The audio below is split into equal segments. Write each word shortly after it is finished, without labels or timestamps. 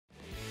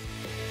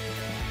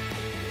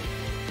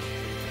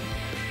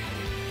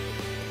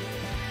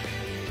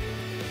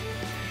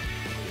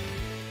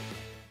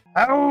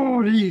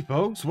Howdy,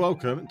 folks.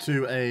 Welcome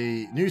to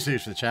a new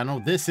series for the channel.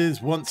 This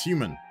is Once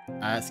Human.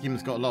 This game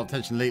has got a lot of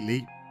attention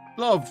lately.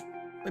 A lot of,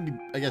 maybe,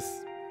 I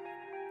guess,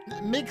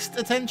 mixed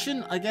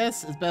attention, I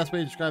guess, is the best way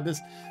to describe this.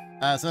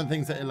 Some of the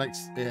things that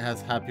it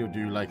has had people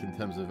do, like in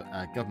terms of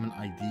government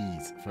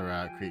IDs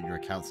for creating your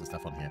accounts and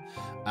stuff on here.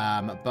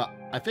 But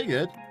I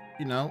figured,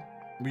 you know,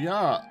 we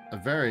are a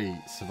very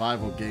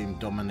survival game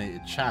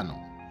dominated channel.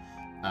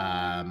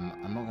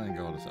 I'm not going to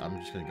go on, I'm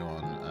just going to go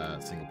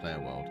on single player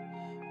world.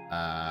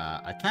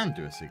 I can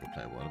do a single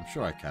player world. I'm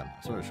sure I can.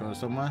 I saw it show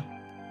somewhere.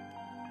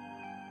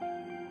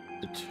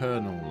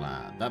 Eternal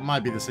Land. That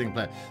might be the single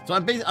player. So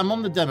I'm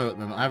on the demo at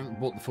the moment. I haven't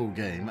bought the full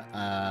game.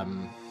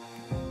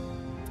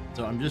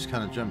 So I'm just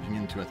kind of jumping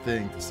into a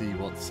thing to see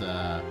what's,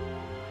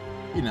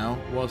 you know,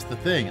 what's the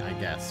thing, I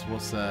guess.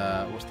 What's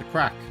the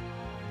crack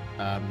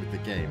with the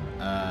game.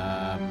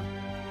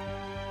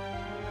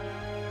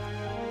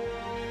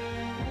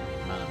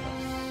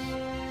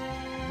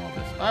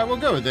 Alright, we'll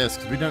go with this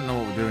because we don't know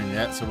what we're doing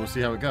yet, so we'll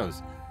see how it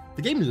goes.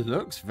 The game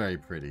looks very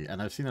pretty,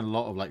 and I've seen a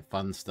lot of like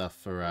fun stuff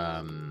for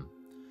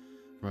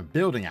from a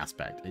building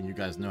aspect, and you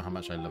guys know how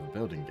much I love a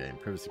building game.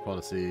 Privacy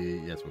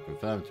policy, yes, we'll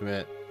confirm to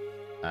it.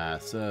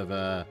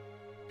 Server,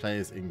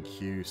 players in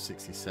queue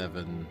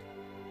 67.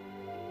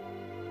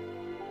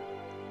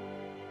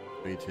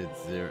 Rated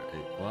 08.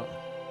 What?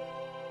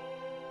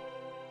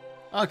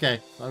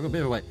 Okay, so I've got a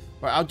bit of a wait.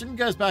 Right, I'll jump you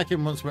guys back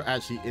in once we're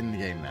actually in the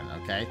game then,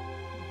 okay?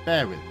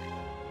 Bear with me.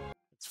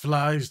 It's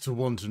flies to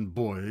wanton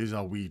boys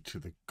are we to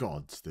the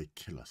gods, they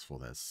kill us for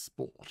their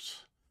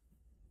sport.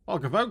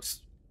 Welcome,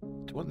 folks,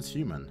 to Once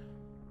Human.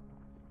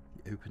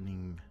 The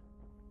opening.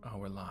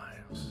 Our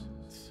lives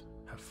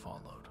have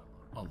followed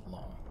a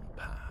long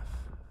path.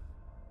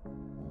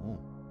 Oh,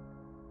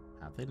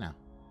 have they now?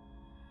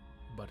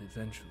 But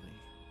eventually,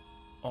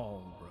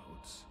 all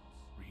roads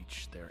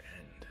reach their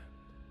end.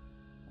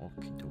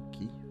 Okie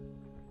dokie.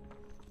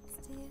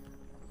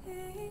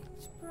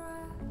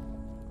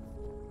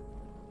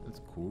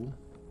 That's cool.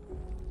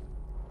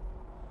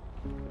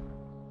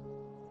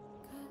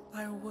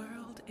 Our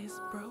world is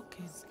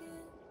broken,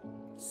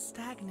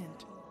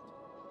 stagnant,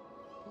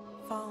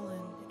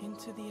 fallen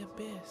into the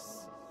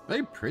abyss.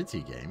 Very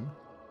pretty game.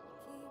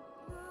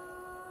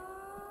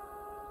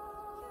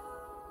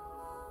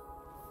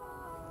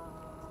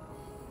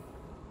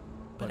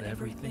 But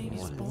everything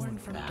is born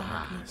from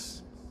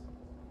darkness,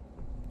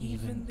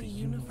 even the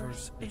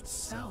universe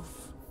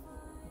itself.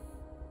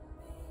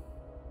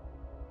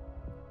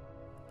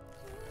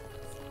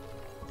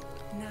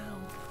 Now,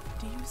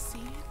 do you see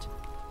it?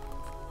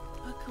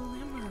 A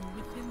glimmer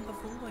within the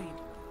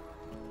void.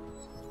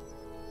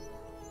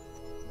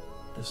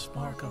 The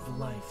spark of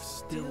life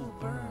still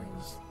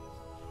burns,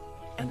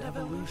 and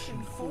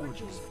evolution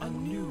forges a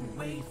new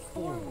way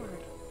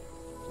forward.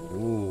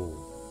 Ooh.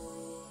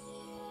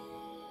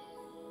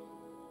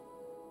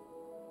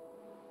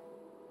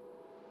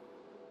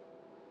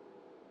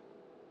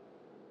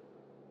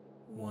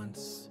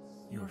 Once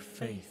your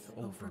faith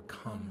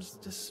overcomes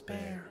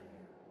despair,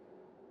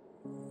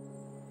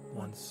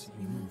 once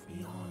you move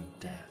beyond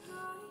death,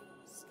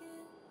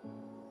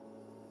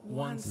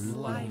 once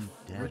life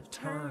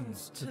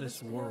returns to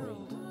this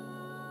world,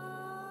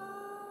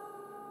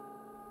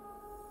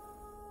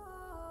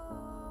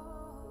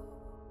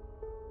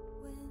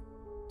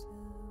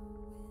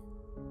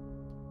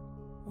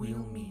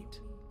 we'll meet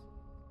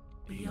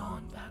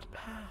beyond that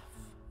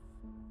path.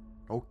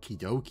 Okie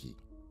dokie.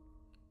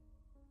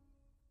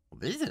 Well,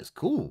 this is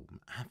cool.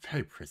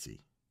 Very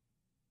pretty.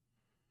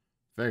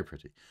 Very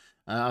pretty.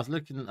 I was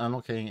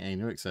unlocking a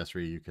new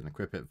accessory. You can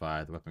equip it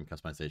via the weapon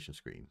customization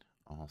screen.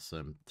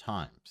 Awesome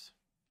times.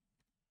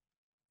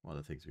 What are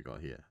the things we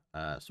got here?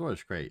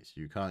 Storage crates.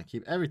 You can't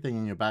keep everything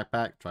in your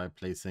backpack. Try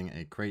placing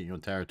a crate in your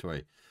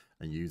territory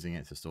and using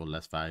it to store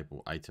less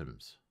valuable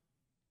items.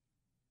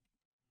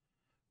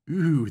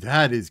 Ooh,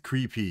 that is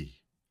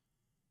creepy.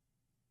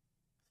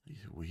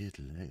 These weird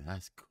legs.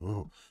 That's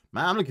cool.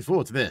 Man, I'm looking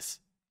forward to this.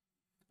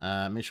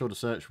 Make sure to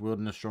search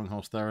wilderness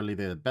strongholds thoroughly.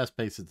 They're the best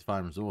places to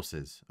find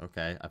resources.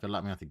 Okay, I feel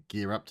like we have to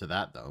gear up to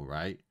that though,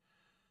 right?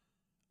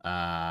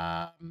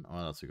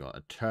 What else we got?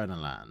 Eternal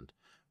Land.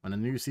 When a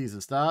new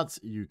season starts,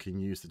 you can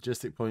use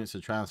logistic points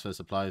to transfer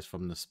supplies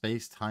from the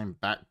space-time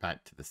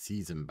backpack to the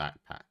season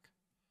backpack.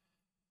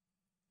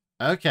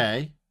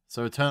 Okay,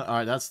 so all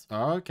right, that's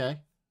okay.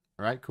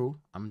 All right, cool.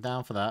 I'm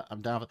down for that.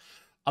 I'm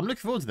looking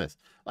forward to this.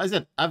 Like I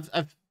said,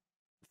 I've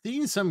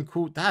seen some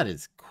cool. That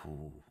is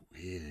cool.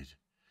 Weird.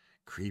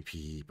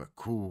 Creepy, but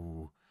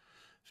cool.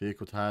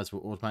 Vehicle tires will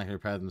automatically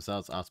repair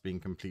themselves after being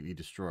completely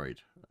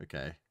destroyed.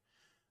 Okay.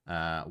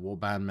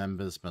 Warband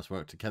members must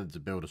work together to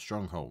build a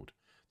stronghold.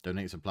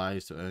 Donate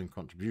supplies to earn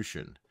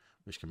contribution,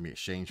 which can be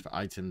exchanged for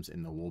items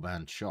in the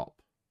Warband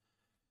shop.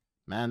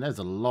 Man, there's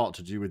a lot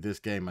to do with this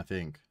game, I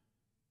think.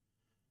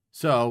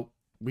 So,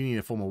 we need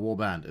to form a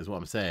warband, is what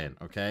I'm saying,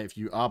 okay? If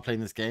you are playing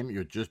this game,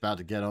 you're just about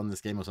to get on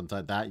this game or something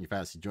like that, you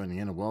fancy joining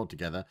in a world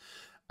together,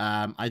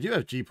 I do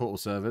have G-Portal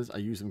servers. I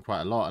use them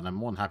quite a lot, and I'm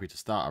more than happy to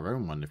start our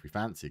own one if we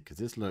fancy, because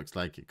this looks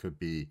like it could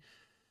be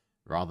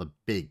rather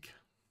big.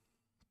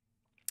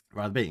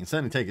 rather be. It can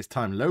certainly take its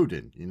time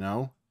loading, you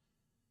know?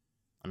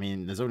 I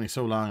mean, there's only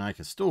so long I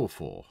can store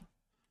for.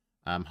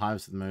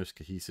 Hives are the most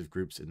cohesive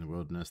groups in the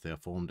wilderness. They are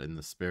formed in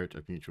the spirit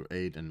of mutual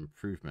aid and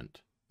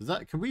improvement.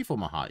 Can we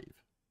form a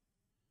hive?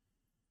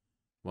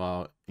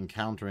 While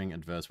encountering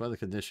adverse weather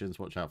conditions,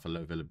 watch out for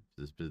low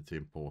visibility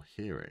and poor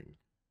hearing.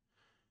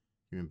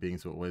 Human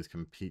beings will always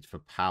compete for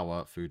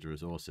power, food, and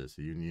resources.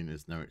 The Union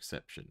is no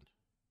exception.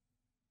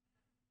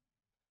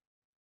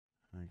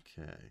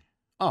 Okay.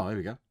 Oh, here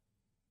we go.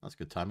 That's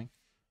good timing.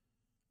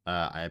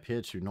 I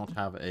appear to not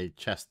have a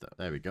chest, though.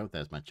 There we go.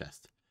 There's my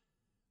chest.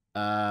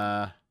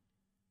 I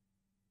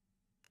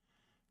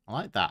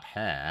like that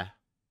hair.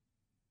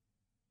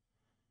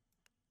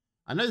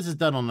 I know this is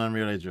done on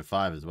Unreal Engine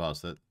 5 as well,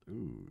 so that...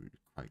 Ooh,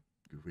 quite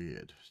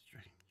weird.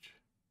 Strange.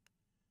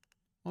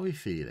 What are we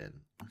feeling?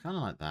 I kind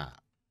of like that.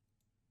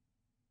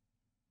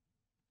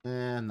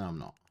 No, I'm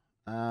not.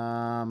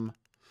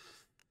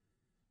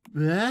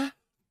 Yeah?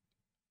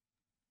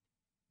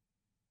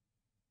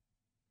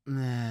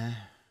 Nah.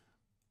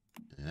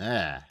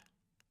 Yeah.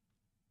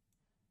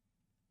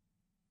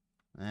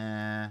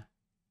 Nah.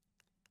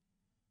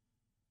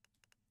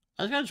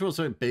 I just want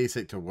something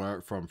basic to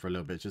work from for a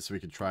little bit, just so we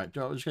can try it.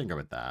 We're just gonna go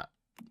with that.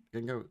 We're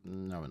gonna go.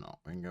 No, we're not.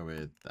 We're gonna go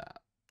with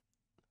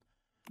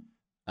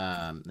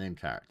that. Name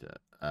character.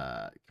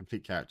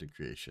 Complete character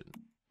creation.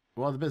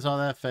 Well, the bits are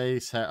there.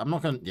 Face, hair. I'm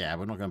not gonna. Yeah,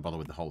 we're not gonna bother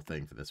with the whole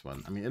thing for this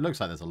one. I mean, it looks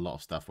like there's a lot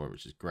of stuff for it,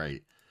 which is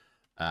great.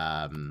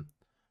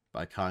 But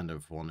I kind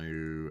of want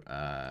to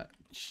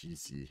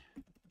cheesy.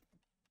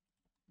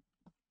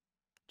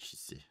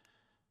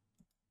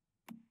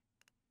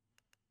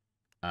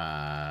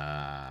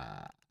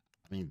 I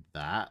mean,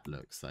 that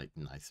looks like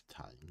nice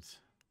times.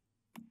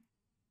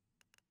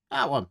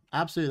 That one.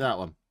 Absolutely that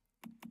one.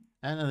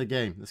 End of the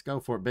game. Let's go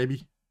for it,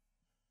 baby.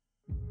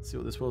 Let's see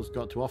what this world's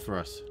got to offer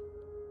us.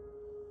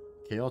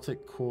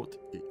 Chaotic court.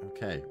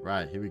 Okay,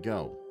 right. Here we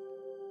go.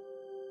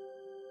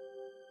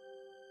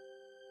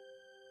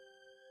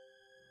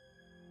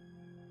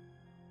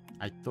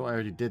 I thought I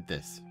already did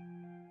this.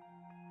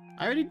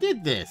 I already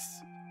did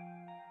this.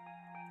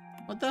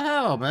 What the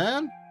hell,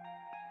 man?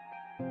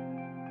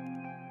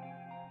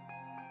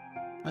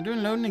 Am I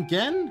doing loading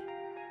again?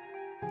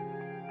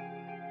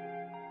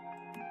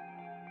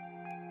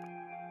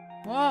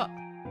 What?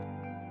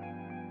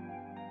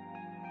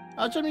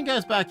 I'll jump you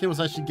guys back here once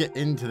I should get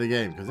into the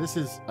game, because this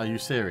is... Are you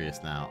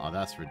serious now? Oh,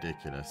 that's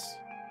ridiculous.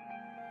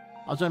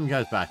 I'll jump you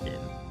guys back in.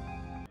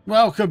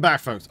 Welcome back,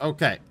 folks.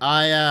 Okay,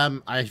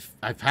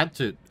 I've had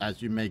to,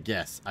 as you may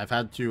guess, I've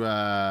had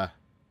to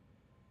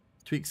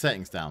tweak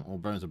settings down. All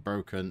bones are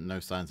broken. No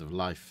signs of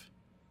life.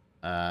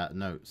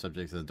 No,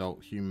 subject is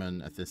adult,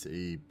 human,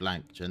 ethnicity,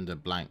 blank, gender,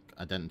 blank,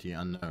 identity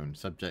unknown.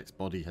 Subject's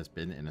body has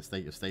been in a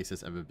state of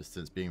stasis ever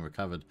since being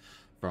recovered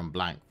from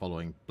blank,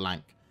 following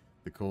blank.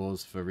 The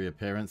cause for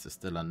reappearance is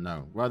still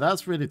unknown. Well,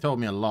 that's really told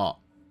me a lot.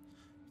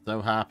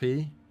 So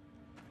happy.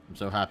 I'm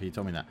so happy you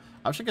told me that.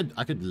 I wish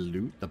I could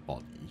loot the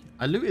body.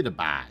 I looted a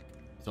bag,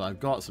 so I've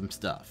got some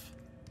stuff.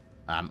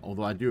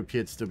 Although I do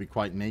appear to still be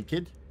quite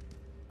naked.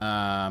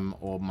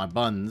 Or my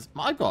buns.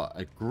 I've got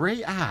a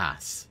great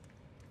ass.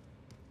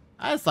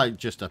 That's like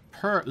just a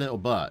pert little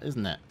butt,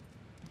 isn't it?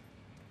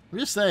 I'm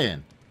just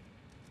saying.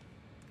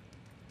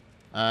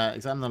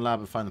 Examine the lab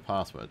and find the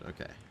password.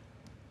 Okay.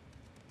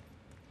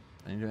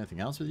 Can you do anything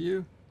else with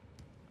you?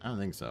 I don't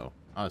think so.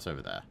 Oh, it's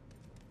over there.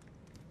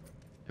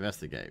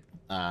 Investigate.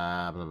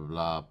 Blah,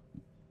 blah,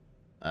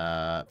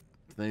 blah.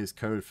 Today's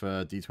code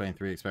for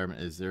D23 experiment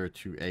is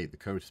 028. The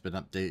code has been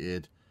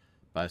updated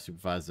by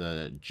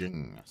Supervisor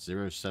Jing.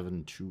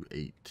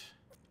 0728.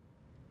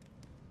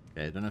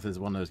 Okay, I don't know if there's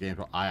one of those games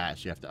where I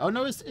actually have to... Oh,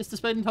 no, it's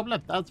displayed in top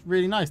left. That's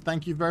really nice.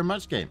 Thank you very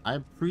much, game. I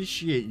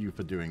appreciate you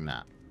for doing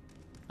that.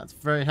 That's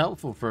very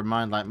helpful for a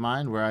mind like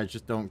mine, where I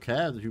just don't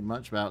care too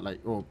much about, like,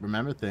 or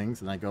remember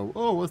things, and I go,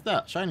 oh, what's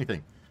that? Shiny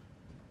thing.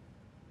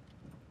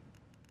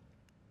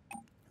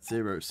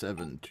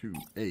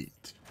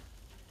 0728.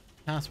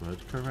 Password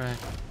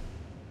correct.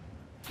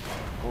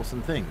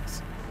 Awesome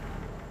things.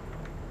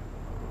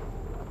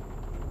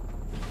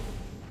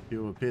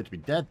 People appear to be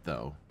dead,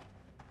 though.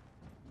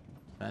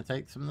 Can I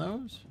take some of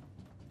those?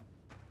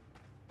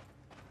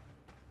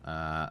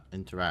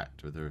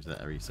 Interact with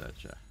the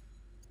researcher.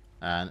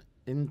 An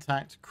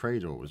intact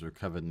cradle was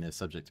recovered near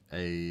subject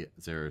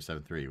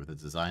A073 with a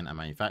design and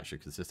manufacture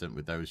consistent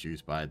with those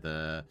used by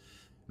the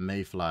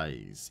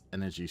mayflies.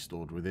 Energy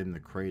stored within the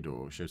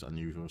cradle shows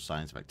unusual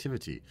signs of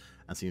activity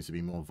and seems to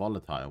be more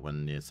volatile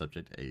when near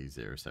subject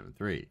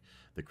A073.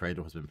 The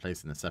cradle has been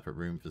placed in a separate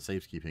room for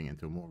safekeeping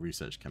until more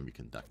research can be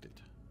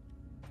conducted.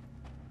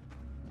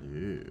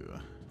 Ooh.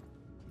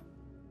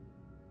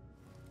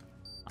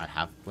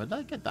 Where did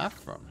I get that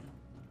from?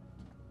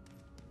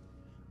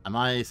 Am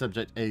I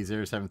subject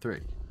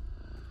A073?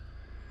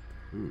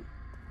 Ooh.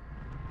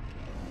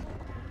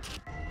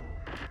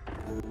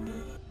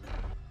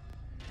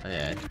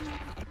 Hey.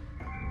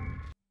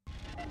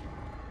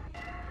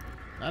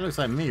 That looks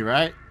like me,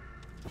 right?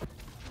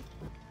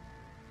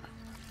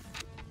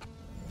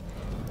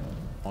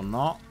 Or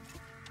not?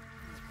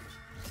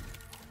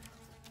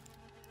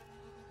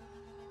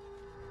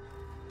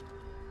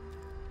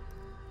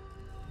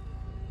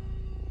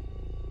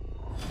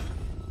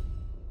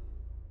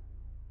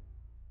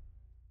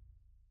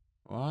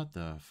 What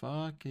the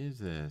fuck is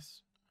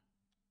this?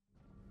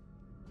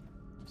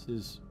 This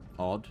is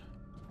odd.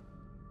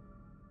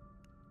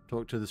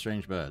 Talk to the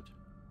strange bird.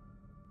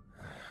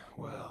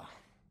 Well,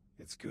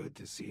 it's good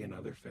to see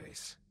another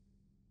face.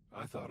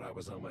 I thought I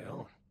was on my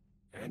own.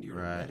 And you're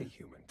Right. a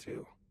meta-human,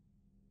 too.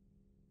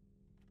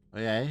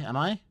 Okay, am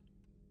I?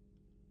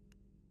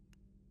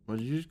 What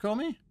did you just call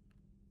me?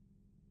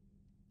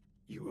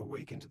 You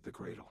awakened the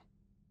cradle.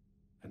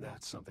 And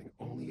that's something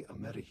only a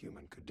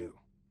meta-human could do.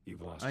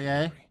 You've lost your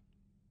Okay. memory.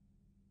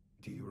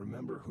 Do you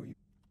remember who you...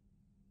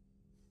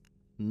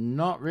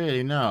 Not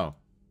really, no.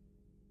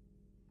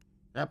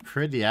 Got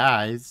pretty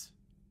eyes.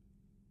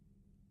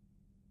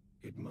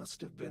 It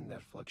must have been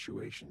that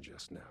fluctuation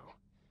just now.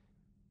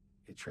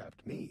 It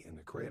trapped me in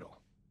the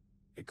cradle.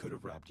 It could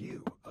have robbed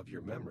you of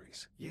your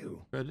memories.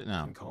 You Good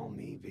now. can call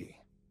me V.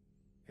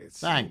 It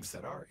Thanks. seems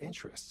that our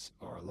interests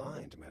are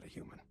aligned,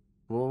 meta-human.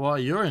 Well, what are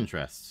your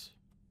interests?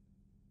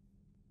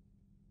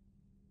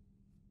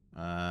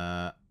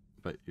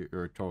 But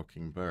you're a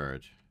talking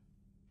bird.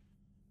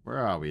 Where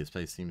are we? This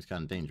place seems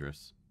kind of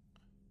dangerous.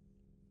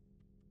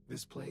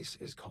 This place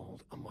is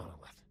called a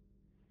monolith.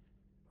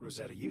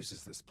 Rosetta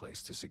uses this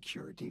place to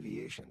secure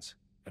deviations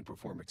and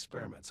perform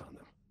experiments on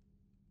them.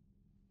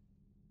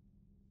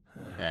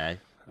 Okay.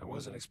 I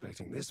wasn't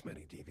expecting this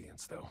many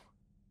deviants, though.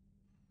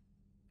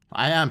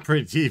 I am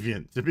pretty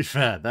deviant, to be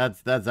fair.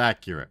 That's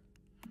accurate.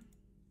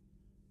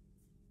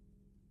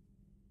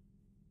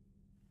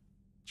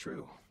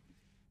 True.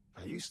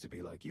 I used to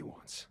be like you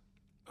once.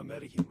 A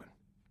metahuman.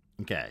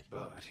 Okay.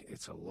 But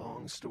it's a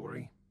long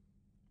story.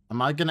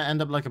 Am I gonna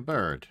end up like a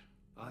bird?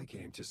 I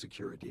came to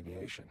secure a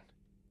deviation.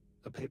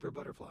 A paper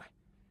butterfly.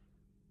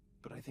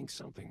 But I think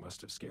something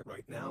must have scared.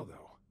 Right now,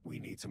 though, we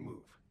need to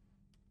move.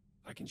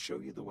 I can show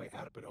you the way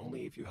out, but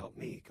only if you help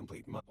me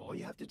complete my... All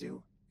you have to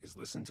do is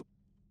listen to...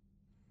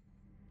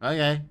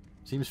 Okay.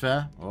 Seems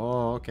fair.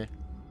 Oh, okay.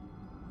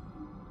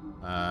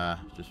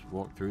 Just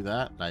walk through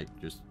that. Like,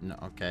 just... No,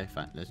 okay,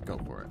 fine. Let's go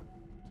for it.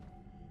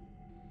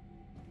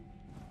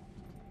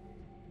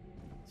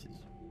 This is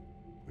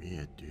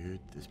weird, dude.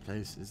 This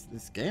place is...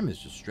 This game is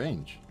just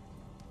strange.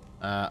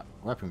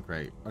 Weapon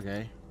crate.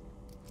 Okay.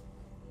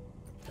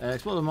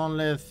 Explore the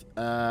monolith.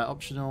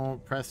 Optional.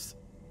 Press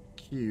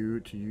Q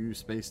to use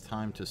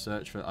space-time to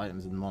search for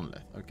items in the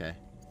monolith. Okay.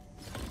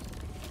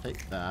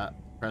 Take that.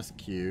 Press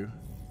Q.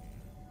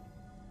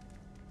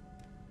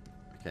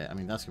 Okay, I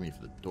mean, that's going to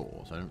be for the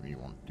door, so I don't really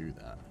want to do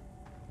that.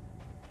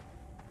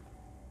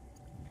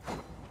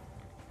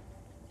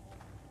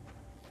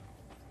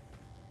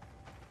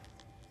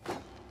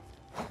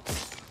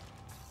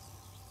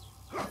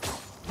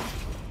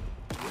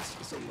 This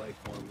is a life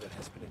form that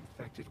has been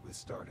infected with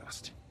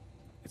stardust.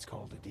 It's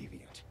called a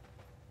deviant.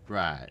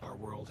 Right. Our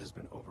world has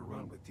been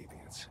overrun with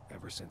deviants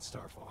ever since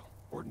Starfall.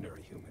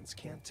 Ordinary humans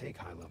can't take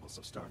high levels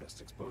of stardust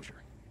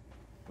exposure.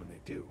 When they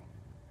do,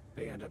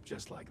 they end up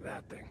just like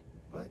that thing.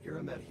 But you're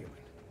a metahuman.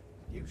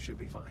 You should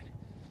be fine.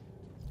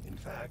 In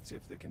fact,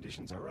 if the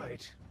conditions are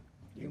right,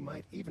 you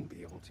might even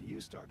be able to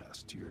use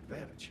stardust to your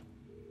advantage.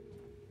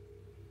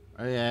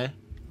 Okay.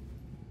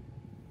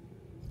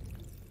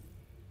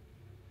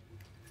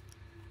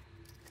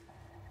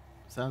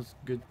 Sounds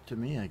good to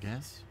me, I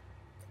guess.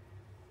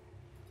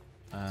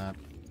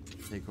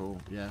 Okay, cool.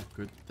 Yeah,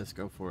 good. Let's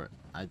go for it.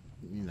 I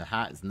mean, the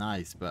hat is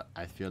nice, but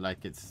I feel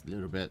like it's a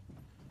little bit...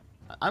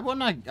 why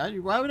would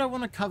I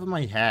want to cover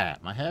my hair?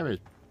 My hair is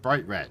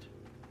bright red.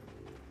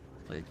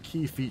 It's like a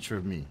key feature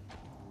of me.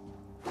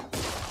 Well,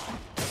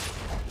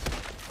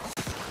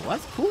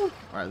 that's cool.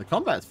 Alright, the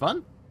combat's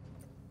fun.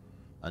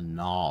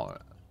 No,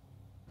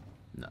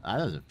 that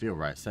doesn't feel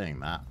right saying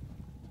that.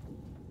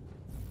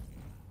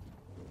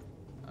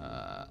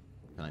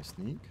 Can I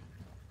sneak?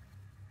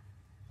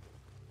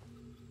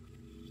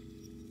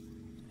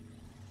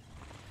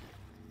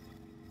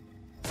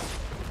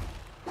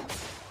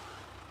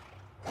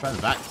 Trying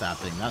to backstab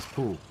thing, that's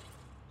cool.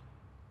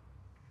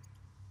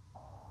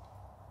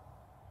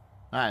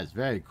 That is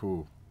very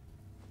cool.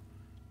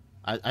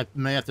 I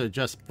may have to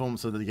adjust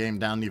performance of the game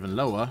down even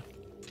lower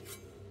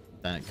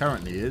than it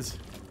currently is.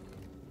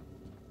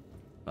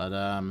 But,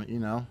 you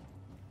know.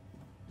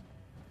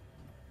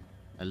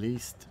 At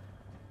least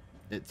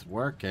it's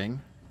working.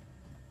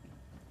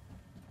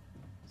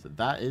 So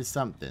that is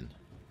something.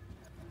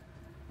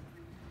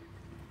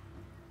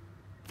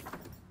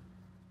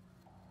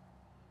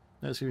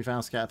 Notes can be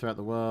found scattered throughout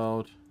the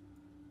world.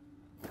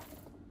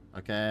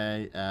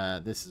 Okay,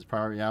 this is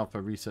priority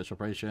alpha research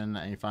operation.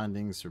 Any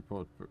findings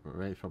report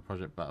ready for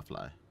Project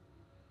Butterfly.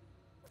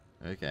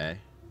 Okay,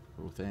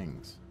 cool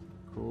things.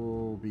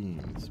 Cool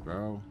beans,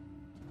 bro.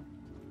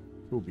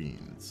 Cool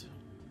beans.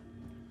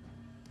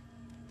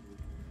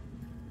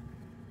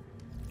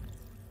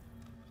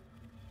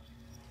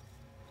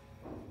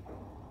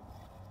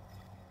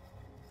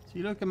 Is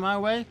he looking my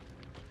way?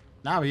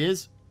 Now he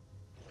is.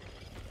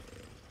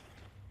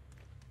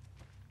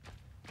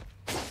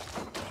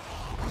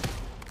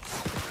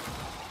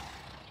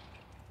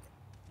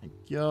 Thank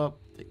you.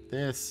 Take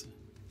this.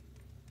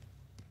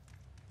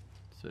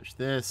 Search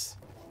this.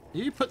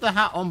 You put the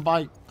hat on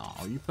by...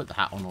 Oh, you put the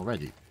hat on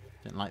already.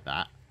 Didn't like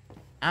that.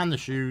 And the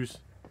shoes.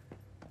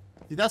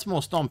 See, that's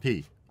more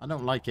stompy. I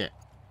don't like it.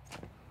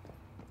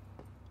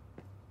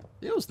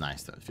 Feels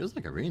nice, though. It feels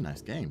like a really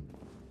nice game.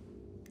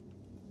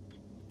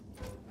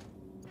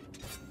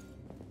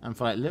 And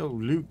for like little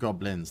loot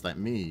goblins like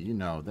me, you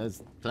know,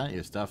 there's plenty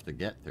of stuff to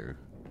get through.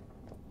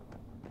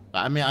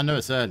 But, I mean, I know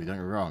it's early, don't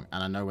get me wrong.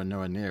 And I know we're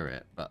nowhere near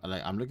it. But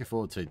like, I'm looking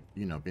forward to,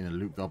 you know, being a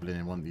loot goblin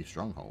in one of these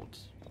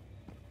strongholds.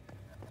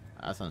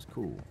 That sounds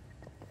cool.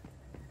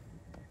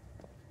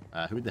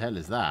 Who the hell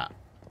is that?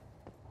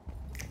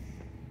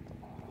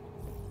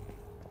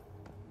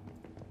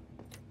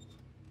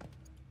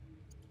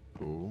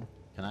 Cool.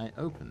 Can I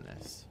open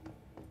this?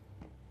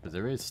 Because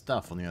there is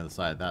stuff on the other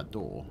side of that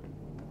door.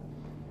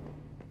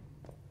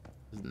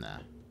 Isn't there?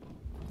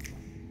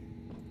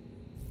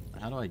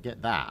 How do I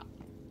get that?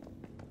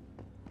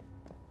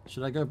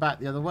 Should I go back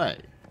the other way?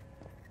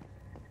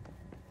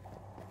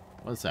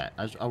 What's that?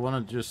 I just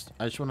want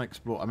to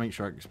explore. I make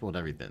sure I explored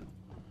everything.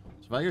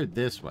 So if I go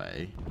this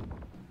way,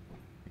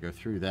 I go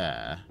through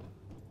there.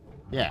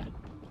 Yeah.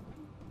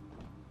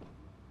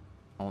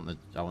 I want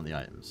the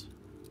items.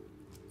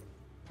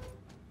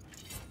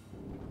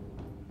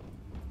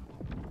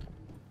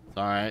 It's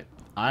alright.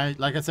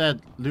 Like I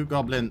said, loot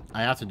goblin,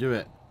 I have to do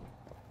it.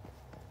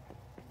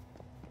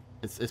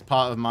 It's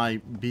part of my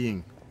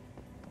being.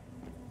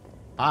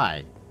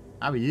 Hi.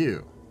 How are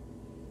you?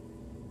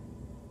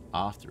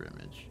 After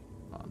image.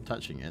 Oh, I'm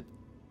touching it.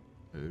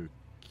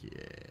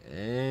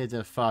 Okay.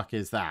 The fuck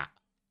is that?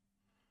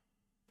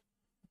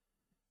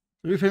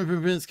 Blueprint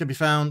improvements can be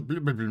found.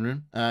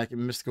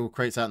 Mystical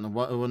crates out in the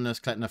wilderness.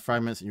 Collect enough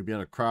fragments and you'll be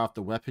able to craft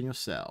the weapon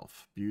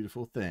yourself.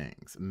 Beautiful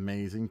things.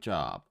 Amazing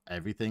job.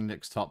 Everything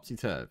looks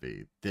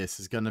topsy-turvy. This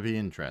is going to be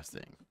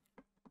interesting.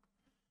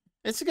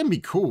 It's going to be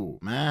cool,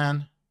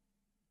 man.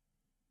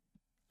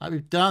 Like,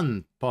 we've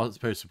done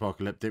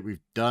post-apocalyptic.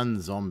 We've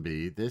done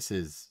zombie. This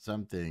is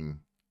something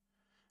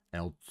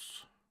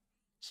else.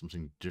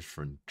 Something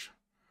different.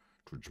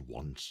 It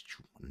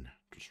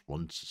was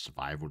once a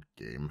survival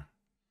game.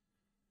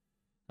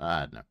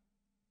 I don't know.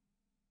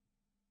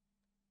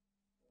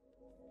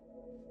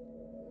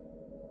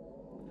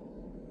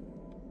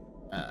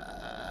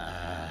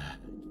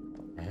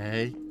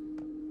 Hey.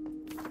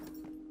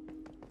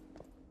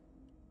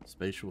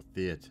 Spatial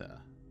theater.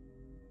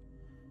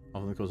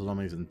 Often cause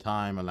anomalies in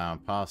time, allowing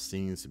past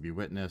scenes to be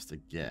witnessed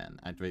again.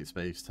 Activate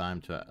space-time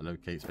to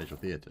locate spatial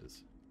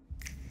theaters.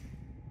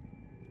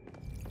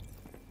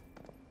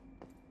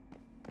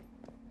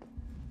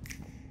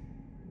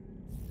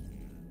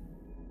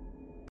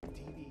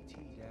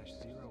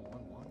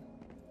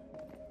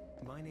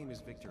 My name is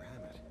Victor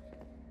Hammett.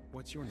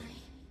 What's your name?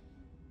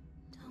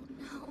 I don't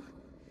know.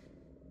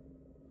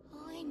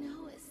 All I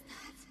know is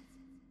that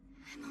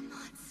I'm a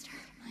monster.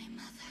 My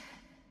mother.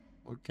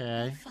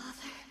 Okay. My father.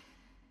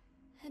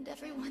 And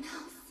everyone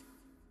else.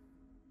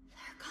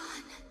 They're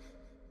gone.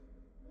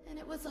 And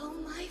it was all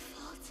my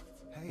fault.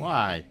 Hey,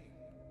 why?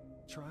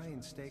 Try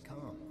and stay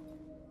calm.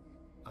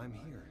 I'm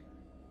here.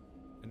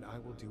 And I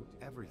will do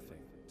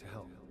everything to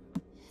help.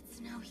 It's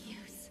no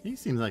use. He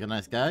seems like a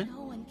nice guy.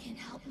 No one can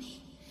help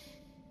me.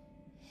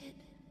 It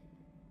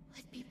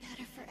would be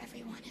better for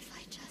everyone if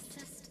I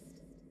just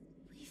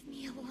leave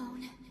me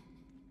alone.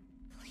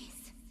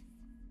 Please.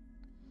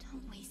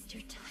 Don't waste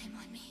your time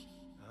on me.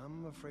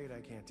 I'm afraid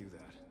I can't do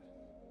that.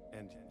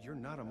 And you're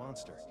not a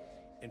monster.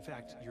 In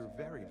fact, you're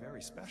very,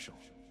 very special.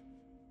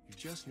 You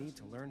just need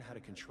to learn how to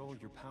control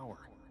your power.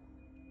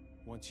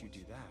 Once you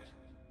do that,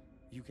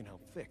 you can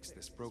help fix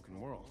this broken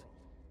world.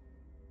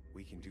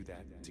 We can do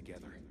that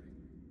together.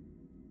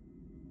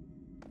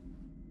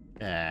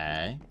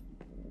 Okay.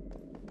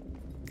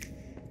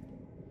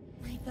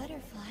 My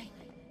butterfly.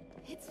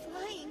 It's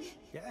flying.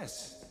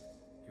 Yes!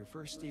 Your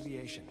first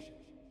deviation.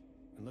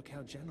 And look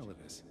how gentle it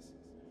is.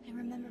 I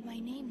remember my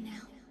name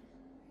now.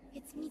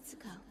 It's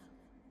Mitsuko.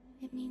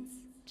 It means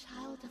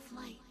child of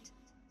light.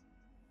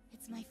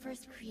 It's my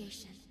first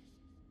creation.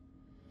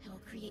 I will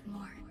create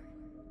more.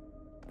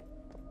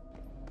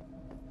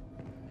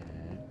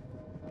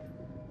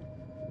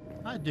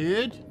 Hi,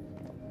 dude.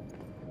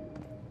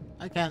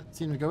 I can't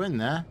seem to go in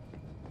there.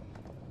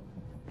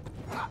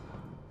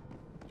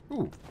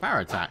 Ooh,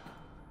 power attack.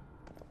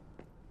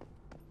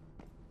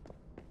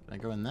 Can I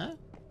go in there?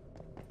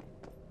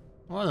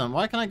 Hold on,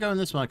 why can I go in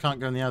this one? I can't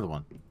go in the other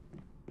one.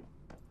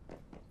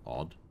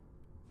 Odd.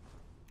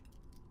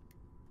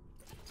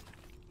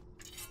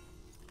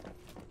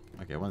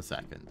 Okay, 1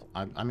 second.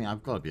 I mean,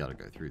 I've got to be able to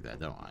go through there,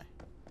 don't I?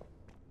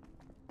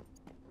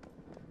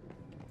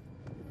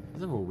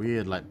 There's a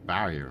weird, like,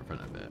 barrier in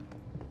front of it.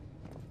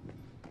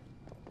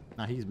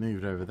 Now he's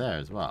moved over there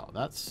as well.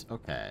 That's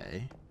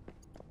okay.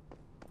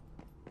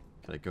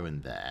 Can I go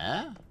in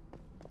there?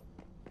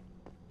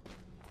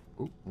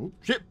 Ooh,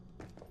 shit!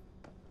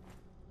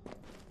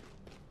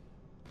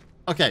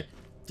 Okay.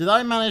 Did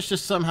I manage to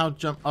somehow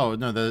jump? Oh,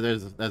 no,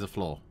 there's a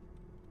floor.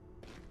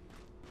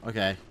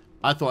 Okay.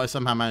 I thought I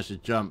somehow managed to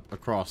jump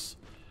across.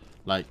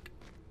 Like,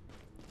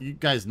 you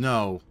guys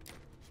know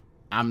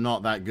I'm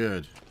not that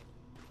good.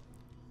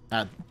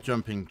 at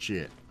jumping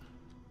shit.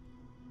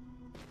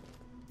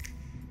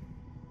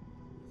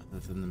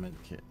 Other than the med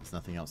kit, there's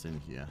nothing else in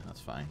here. That's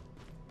fine.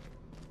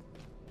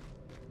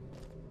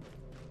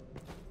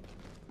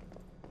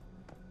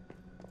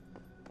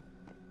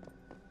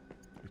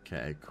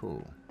 Okay,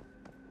 cool.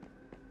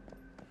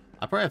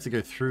 I probably have to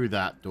go through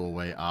that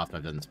doorway after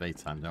I've done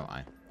space time, don't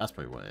I? That's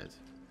probably what it is.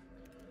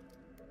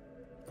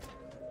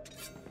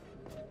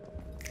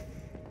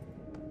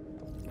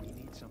 We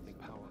need something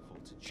powerful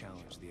to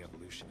challenge the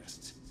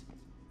evolutionists.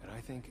 And I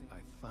think I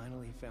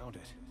finally found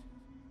it.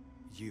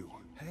 You.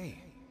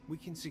 Hey, we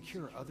can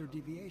secure other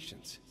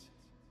deviations.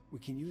 We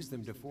can use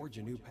them to forge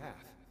a new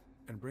path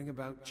and bring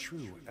about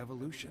true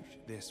evolution.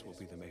 This will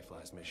be the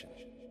Mayfly's mission.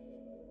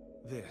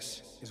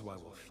 This is why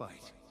we'll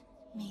fight.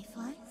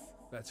 Mayflies?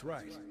 That's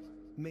right.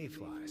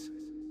 Mayflies.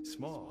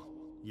 Small,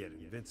 yet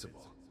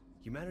invincible.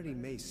 Humanity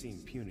may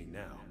seem puny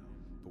now,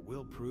 but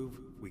we'll prove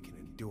we can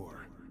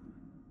endure.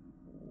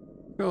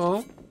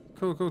 Cool.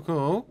 Cool, cool,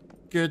 cool.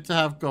 Good to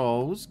have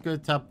goals.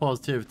 Good to have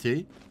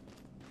positivity.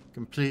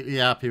 Completely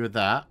happy with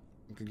that.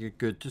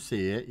 Good to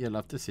see it. You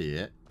love to see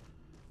it.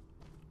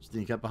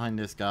 Sneak up behind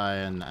this guy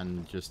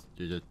and just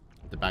do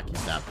the backy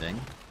stab thing.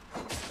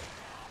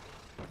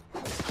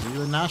 Are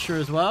you a Nasher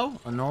as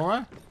well?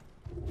 Honora?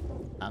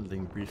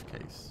 Handling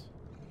briefcase.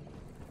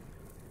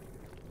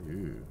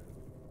 Ooh.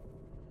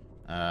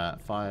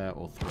 Fire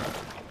or throw.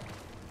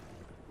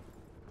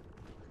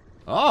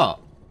 Oh!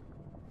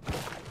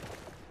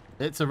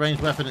 It's a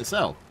ranged weapon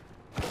itself.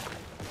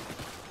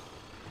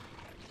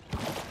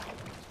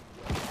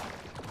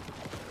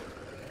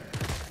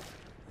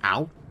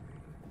 Ow.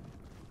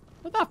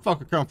 Where'd that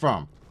fucker come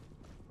from?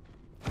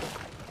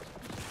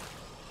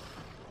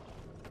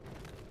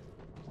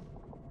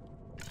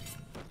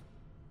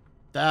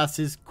 That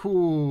is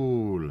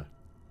cool.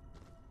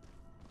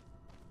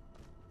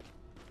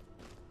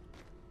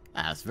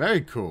 That's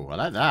very cool. I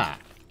like that.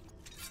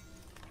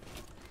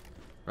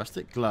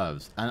 Rustic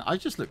gloves. And I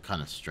just look kind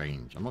of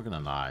strange. I'm not going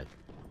to lie.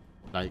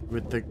 Like,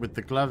 with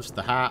the gloves,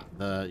 the hat,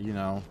 the, you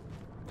know.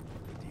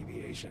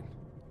 Deviation.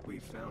 We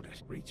found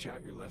it. Reach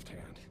out your left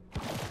hand.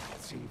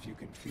 See if you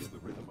can feel the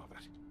rhythm of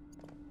it.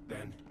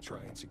 Then, try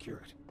and secure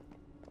it.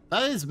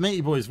 That is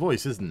Matey Boy's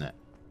voice, isn't it?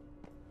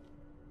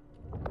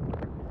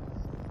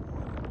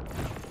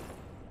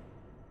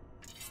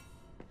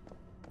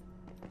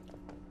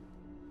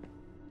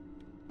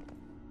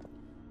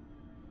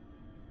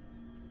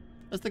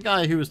 That's the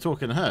guy who was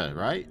talking to her,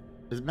 right?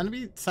 Is it meant to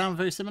be sound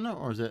very similar,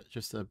 or is it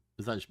just a?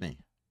 Is that just me?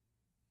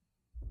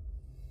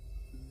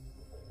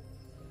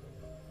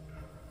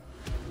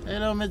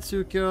 Hello,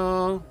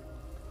 Mitsuko.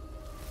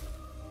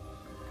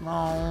 Come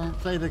on,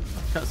 play the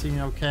cutscene,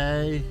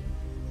 okay?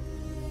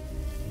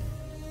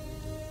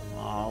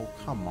 Oh,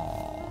 come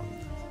on.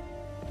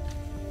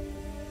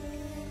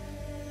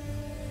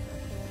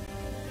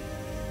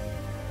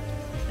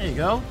 There you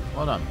go.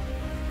 Well done.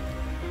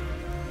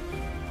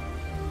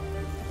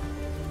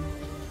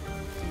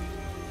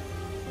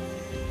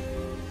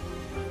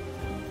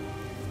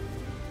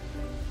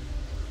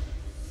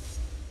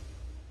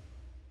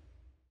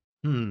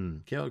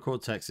 Chaotic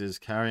Cortexes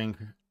carrying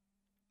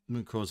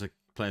cause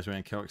players who are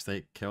in chaotic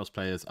state. Chaos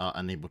players are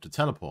unable to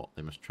teleport.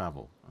 They must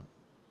travel.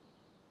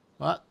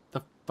 What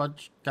the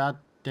fudge?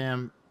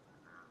 Goddamn.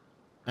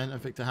 Enter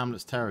Victor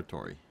Hamlet's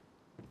territory.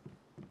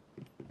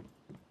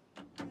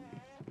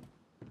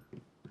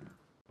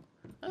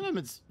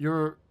 Elements,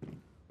 you're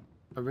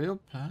a real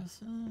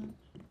person?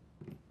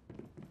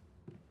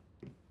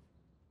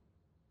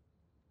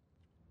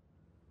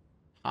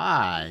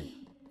 Hi.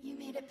 You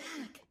made it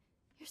back.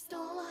 You're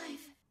still alive.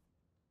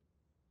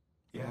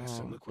 Yes,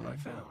 and look what I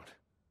found.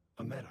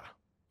 A meta,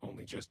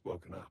 only just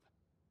woken up.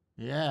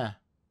 Yeah.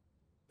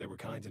 They were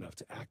kind enough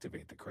to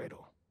activate the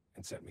cradle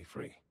and set me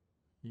free.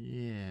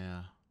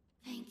 Yeah.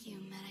 Thank you,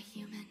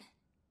 metahuman.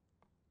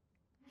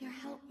 Your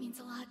help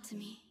means a lot to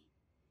me.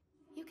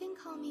 You can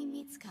call me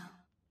Mitsuko.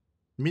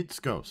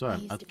 Mitsuko,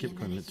 sorry, I I keep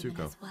calling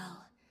Mitsuko. as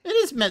well. It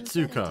is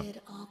Rosetta Mitsuko.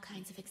 did all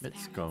kinds of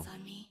experiments Mitsuko.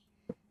 on me.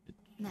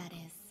 That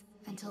is,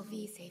 until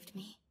V saved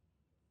me.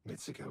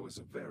 Mitsuko is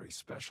a very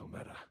special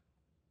meta.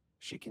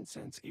 She can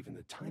sense even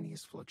the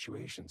tiniest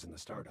fluctuations in the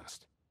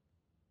stardust.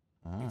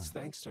 Oh. It's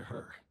thanks to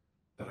her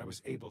that I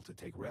was able to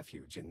take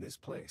refuge in this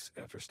place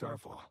after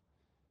Starfall.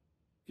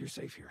 You're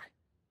safe here.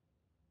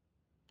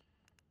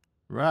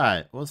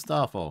 Right, what's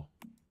Starfall?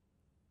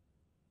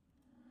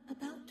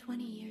 About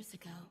 20 years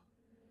ago,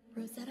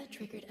 Rosetta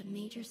triggered a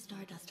major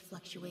stardust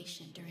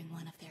fluctuation during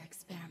one of their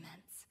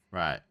experiments.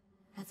 Right.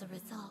 As a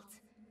result,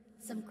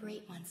 some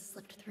great ones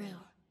slipped through,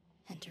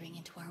 entering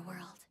into our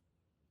world.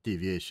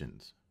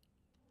 Deviations.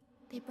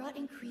 They brought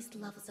increased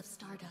levels of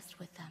stardust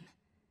with them.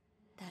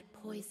 That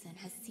poison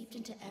has seeped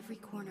into every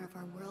corner of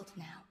our world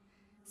now,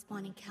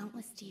 spawning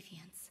countless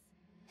deviants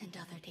and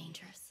other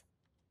dangers.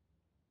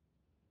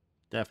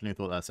 Definitely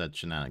thought that said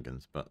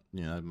shenanigans, but,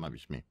 you know, it might be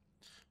just me.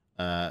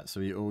 So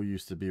you all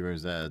used to be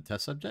Rosetta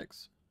test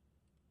subjects?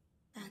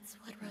 That's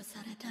what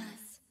Rosetta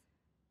does.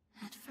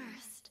 At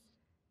first,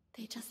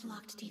 they just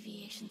locked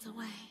deviations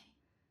away.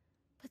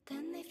 But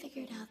then they figured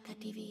figured out that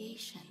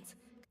deviations,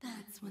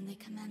 that's when they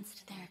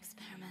commenced their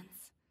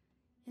experiments.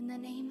 In the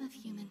name of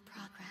human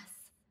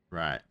progress.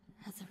 Right.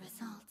 As a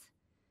result,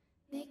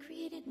 they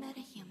created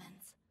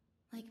metahumans,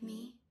 like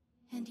me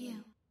and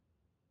you.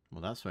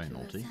 Well, that's very To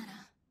naughty.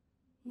 Rosetta,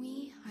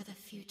 we are the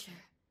future.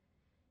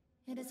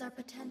 It is our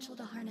potential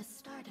to harness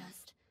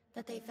stardust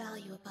that they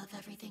value above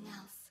everything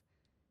else.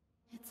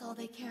 It's all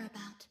they care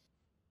about.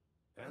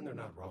 And they're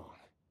not wrong.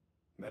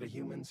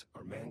 Metahumans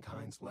are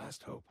mankind's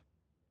last hope.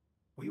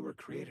 We were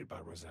created by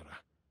Rosetta,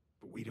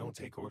 but we don't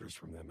take orders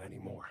from them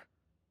anymore.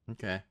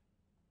 Okay.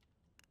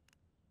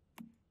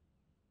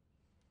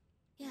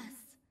 Yes,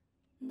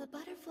 the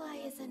butterfly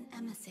is an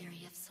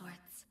emissary of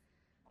sorts.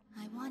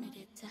 I wanted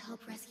it to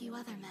help rescue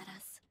other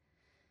metas.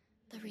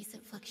 The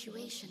recent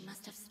fluctuation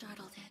must have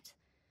startled it.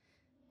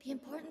 The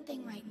important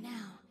thing right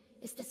now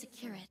is to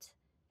secure it.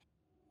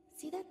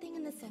 See that thing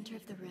in the center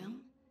of the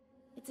room?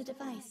 It's a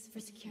device for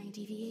securing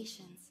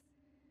deviations.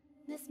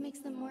 This makes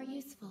them more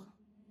useful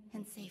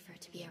and safer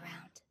to be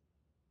around.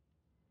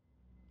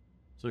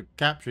 So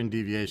capturing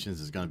deviations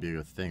is going to be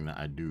a thing that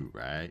I do,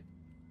 right?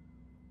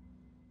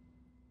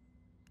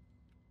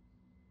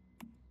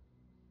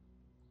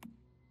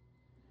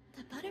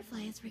 The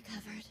butterfly is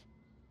recovered.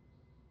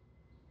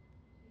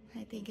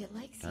 I think it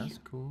likes you. That's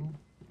cool.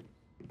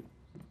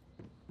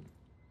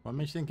 What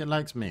makes you think it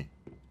likes me?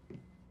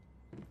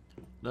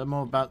 Learn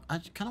more about... I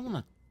kind of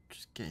want to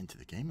just get into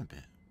the game a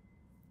bit.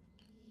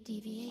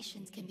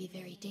 Deviations can be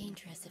very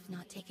dangerous if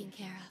not taken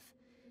care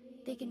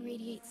of. They can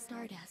radiate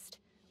stardust,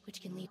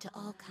 which can lead to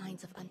all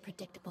kinds of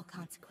unpredictable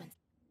consequences.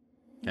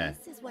 Okay.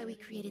 This is why we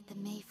created the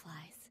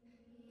Mayflies.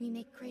 We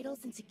make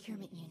cradles and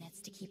securement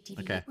units to keep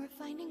deviations. Okay. We're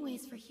finding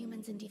ways for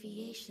humans and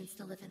deviations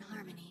to live in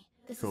harmony.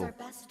 This Cool. is our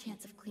best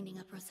chance of cleaning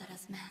up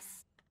Rosetta's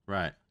mess.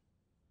 Right.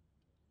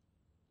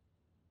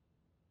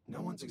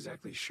 No one's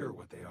exactly sure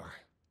what they are.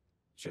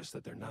 Just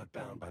that they're not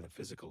bound by the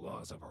physical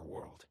laws of our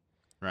world.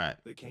 Right.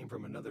 They came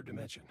from another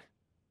dimension.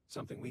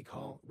 Something we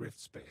call rift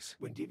space.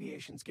 When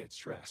deviations get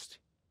stressed,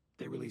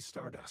 they release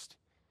stardust.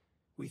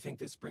 We think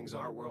this brings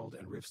our world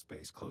and rift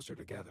space closer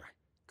together.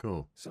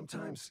 Cool.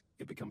 Sometimes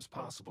it becomes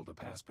possible to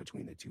pass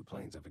between the two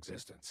planes of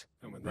existence.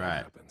 And when that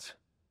Right. happens,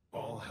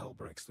 all hell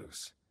breaks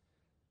loose.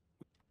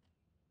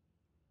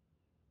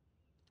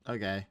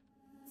 Okay.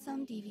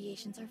 Some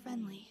deviations are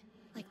friendly,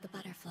 like the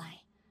butterfly.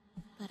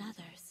 But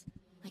others,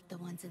 like the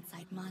ones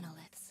inside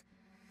monoliths,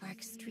 are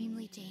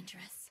extremely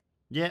dangerous.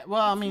 Yeah,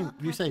 well, I It's mean,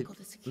 not you say practical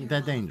to secure they're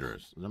all of them,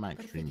 dangerous. They're not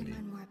But if we extremely.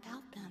 can learn more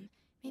about them,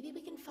 maybe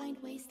we can find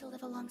ways to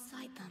live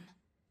alongside them.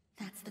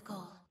 That's the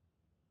goal.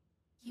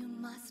 You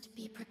must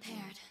be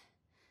prepared.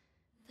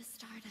 The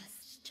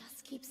stardust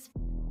just keeps...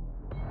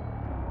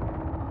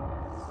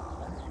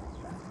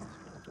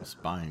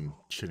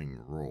 Spine-chilling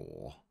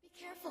roar. Be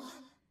careful.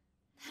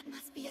 That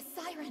must be a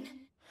siren.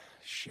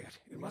 Shit,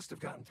 it must have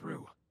gotten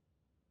through.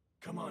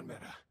 Come on,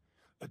 Meta.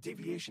 A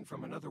deviation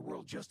from another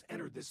world just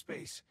entered this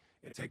space.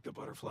 And take the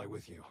butterfly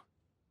with you.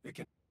 It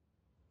can...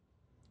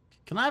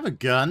 Can I have a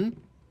gun?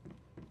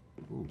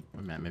 Ooh, wait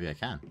a minute, maybe I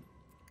can.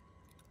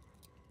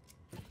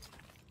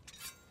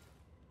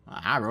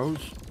 Arrows.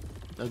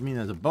 Doesn't mean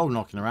there's a bow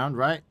knocking around,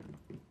 right?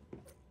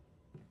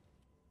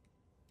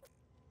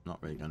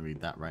 Not really going to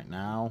read that right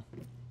now.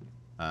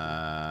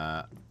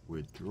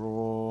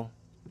 Withdraw.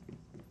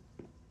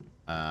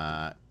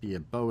 Be a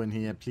bow in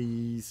here,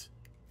 please.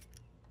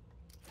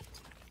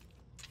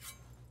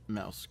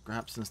 Metal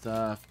scraps and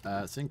stuff.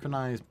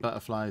 Synchronize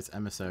butterflies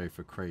emissary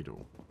for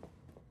cradle.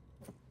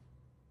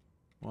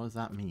 What does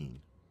that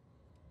mean?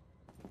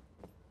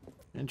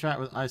 Interact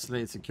with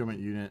isolated securement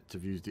unit to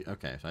view the...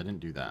 Okay, so I didn't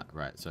do that.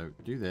 Right, so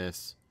do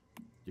this.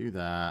 Do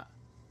that.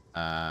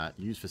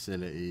 Use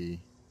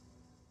facility.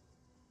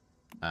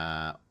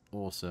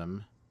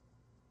 Awesome.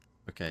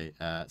 Okay,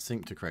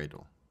 sync to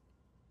cradle.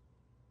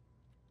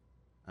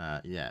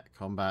 Yeah,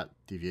 combat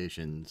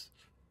deviations.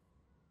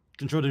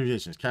 Control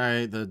deviations.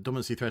 Carry the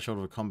dormancy threshold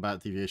of a combat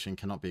deviation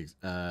cannot be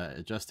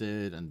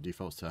adjusted and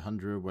defaults to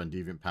 100 when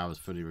deviant power is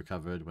fully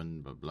recovered.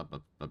 When blah blah blah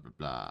blah blah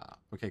blah.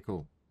 Okay,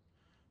 cool.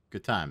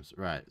 Good times.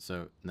 Right.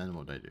 So then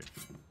what do I do?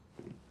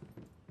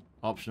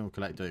 Optional: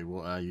 collect dirty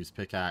water, use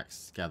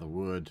pickaxe, gather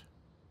wood,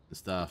 and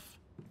stuff.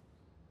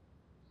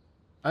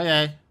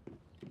 Okay.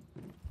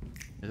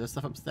 Is there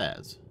stuff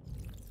upstairs?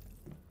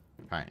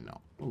 Apparently not.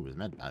 Oh, there's a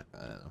med bag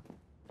there though.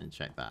 Didn't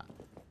check that.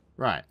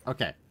 Right.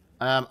 Okay.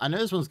 I know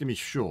this one's gonna be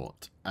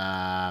short.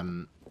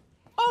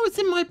 Oh, it's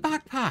in my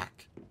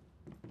backpack.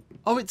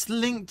 Oh, it's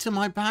linked to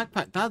my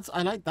backpack.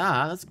 I like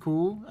that. That's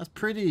cool. That's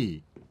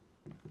pretty.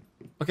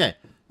 Okay.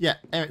 Yeah.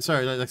 Anyway,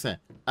 sorry. Like I said,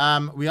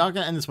 we are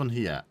gonna end this one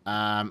here.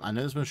 I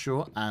know this one's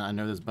short, and I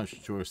know there's a bunch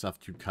of shorter stuff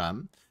to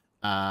come.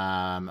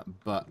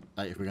 But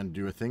like, if we're gonna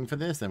do a thing for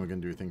this, then we're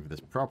gonna do a thing for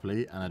this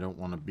properly, and I don't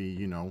want to be,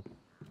 you know,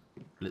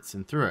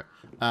 blitzing through it.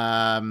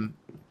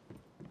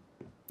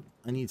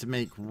 I need to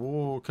make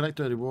collect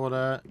dirty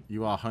water.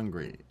 You are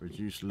hungry.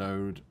 Reduce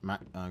load.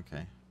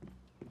 Okay.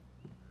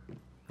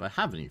 Do I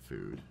have any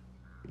food?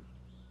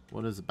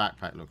 What does the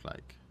backpack look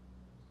like?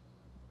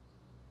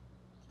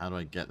 How do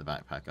I get the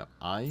backpack up?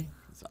 I?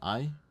 Is it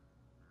I?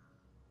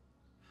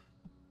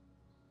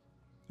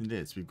 It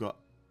is. We've got...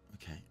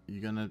 Okay,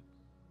 you're gonna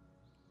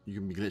be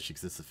glitchy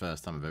because this is the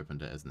first time I've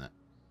opened it, isn't it?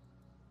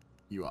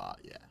 You are,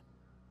 yeah.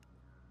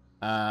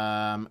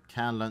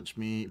 Canned lunch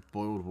meat,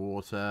 boiled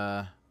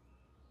water,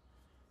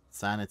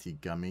 sanity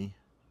gummy,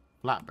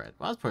 flatbread.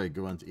 Well, that's probably a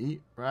good one to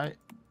eat, right?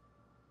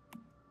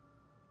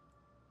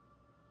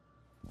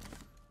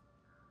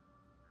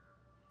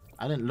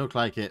 I didn't look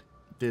like it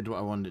did what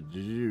I wanted to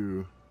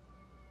do.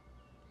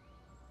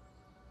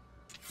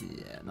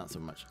 Yeah, not so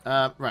much.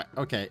 Right,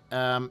 okay.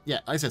 Yeah,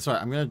 like I said, sorry,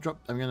 I'm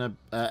gonna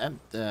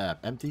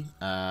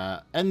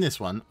end this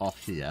one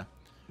off here.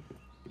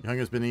 Your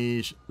hunger's been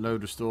eased,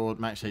 load restored,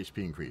 max HP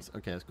increase.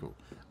 Okay, that's cool.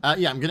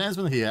 Yeah, I'm gonna end this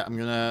one here. I'm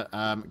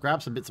gonna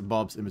grab some bits and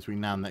bobs in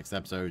between now and next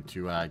episode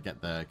to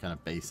get the kind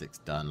of basics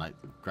done, like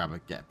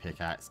get a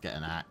pickaxe, get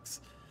an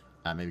axe.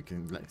 Maybe we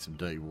can let some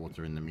dirty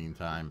water in the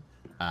meantime,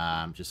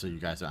 just so you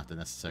guys don't have to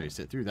necessarily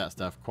sit through that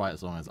stuff quite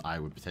as long as I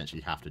would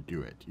potentially have to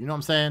do it. You know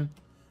what I'm saying?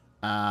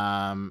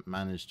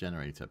 Manage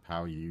generator,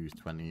 power use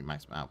 20,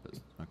 maximum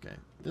output. Okay,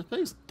 this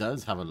place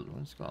does have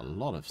it's got a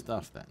lot of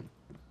stuff then.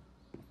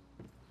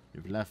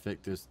 You've left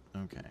Victor's.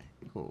 Okay,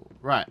 cool.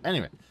 Right,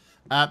 anyway.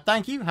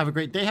 Thank you. Have a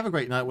great day. Have a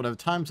great night. Whatever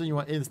time zone you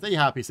are in. Stay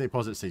happy, stay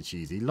positive, stay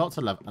cheesy. Lots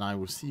of love, and I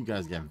will see you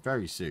guys again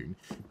very soon.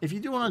 If you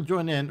do want to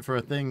join in for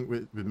a thing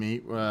with me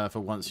for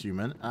Once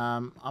Human,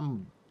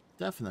 I'm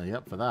definitely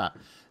up for that.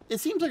 It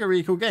seems like a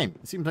really cool game.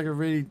 It seems like a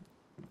really...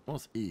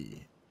 What's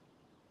E?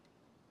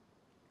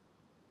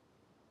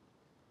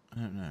 I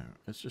don't know.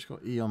 It's just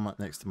got E on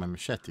next to my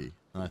machete,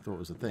 and I thought it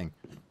was a thing.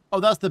 Oh,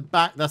 that's the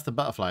back. That's the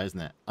butterfly, isn't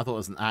it? I thought it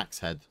was an axe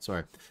head.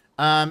 Sorry.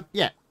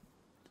 Yeah.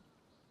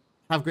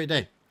 Have a great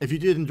day. If you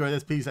did enjoy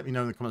this, please let me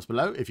know in the comments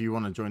below. If you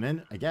want to join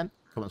in, again,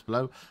 comments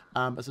below.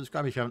 But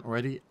subscribe if you haven't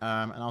already.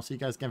 And I'll see you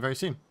guys again very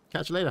soon.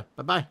 Catch you later.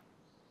 Bye-bye.